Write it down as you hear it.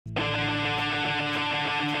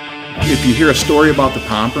If you hear a story about the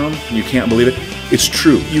Pomp Room and you can't believe it, it's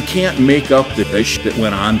true. You can't make up the ish that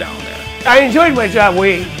went on down there. I enjoyed my job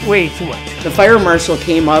way too much. The fire marshal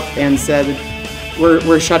came up and said,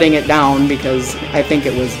 we're shutting it down because I think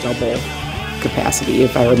it was double capacity,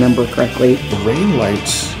 if I remember correctly. The rain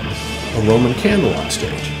lights a Roman candle on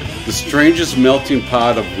stage. The strangest melting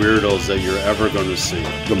pot of weirdos that you're ever going to see.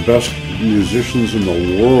 The best musicians in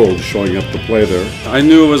the world showing up to play there. I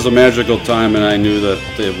knew it was a magical time, and I knew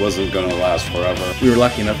that it wasn't going to last forever. We were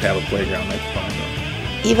lucky enough to have a playground like the Pomp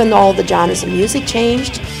Room. Even though the genres of music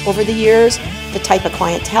changed over the years, the type of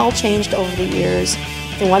clientele changed over the years,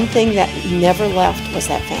 the one thing that never left was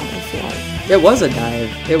that family feeling. It was a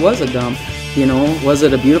dive. It was a dump. You know, was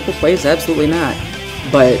it a beautiful place? Absolutely not.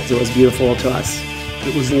 But it was beautiful to us.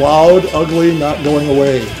 It was loud, ugly, not going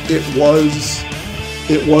away. It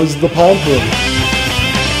was the Pomp Room.